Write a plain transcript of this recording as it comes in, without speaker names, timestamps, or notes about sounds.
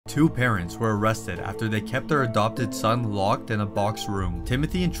Two parents were arrested after they kept their adopted son locked in a box room.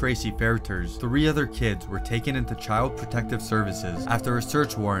 Timothy and Tracy Ferriter's 3 other kids were taken into Child Protective Services after a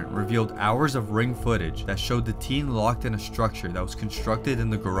search warrant revealed hours of Ring footage that showed the teen locked in a structure that was constructed in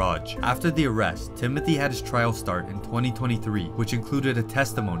the garage. After the arrest, Timothy had his trial start in 2023, which included a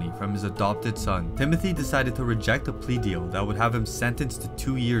testimony from his adopted son. Timothy decided to reject a plea deal that would have him sentenced to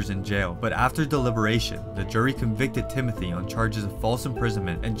 2 years in jail, but after deliberation, the jury convicted Timothy on charges of false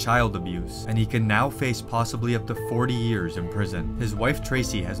imprisonment and child abuse, and he can now face possibly up to 40 years in prison. His wife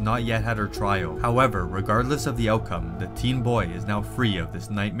Tracy has not yet had her trial. However, regardless of the outcome, the teen boy is now free of this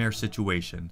nightmare situation.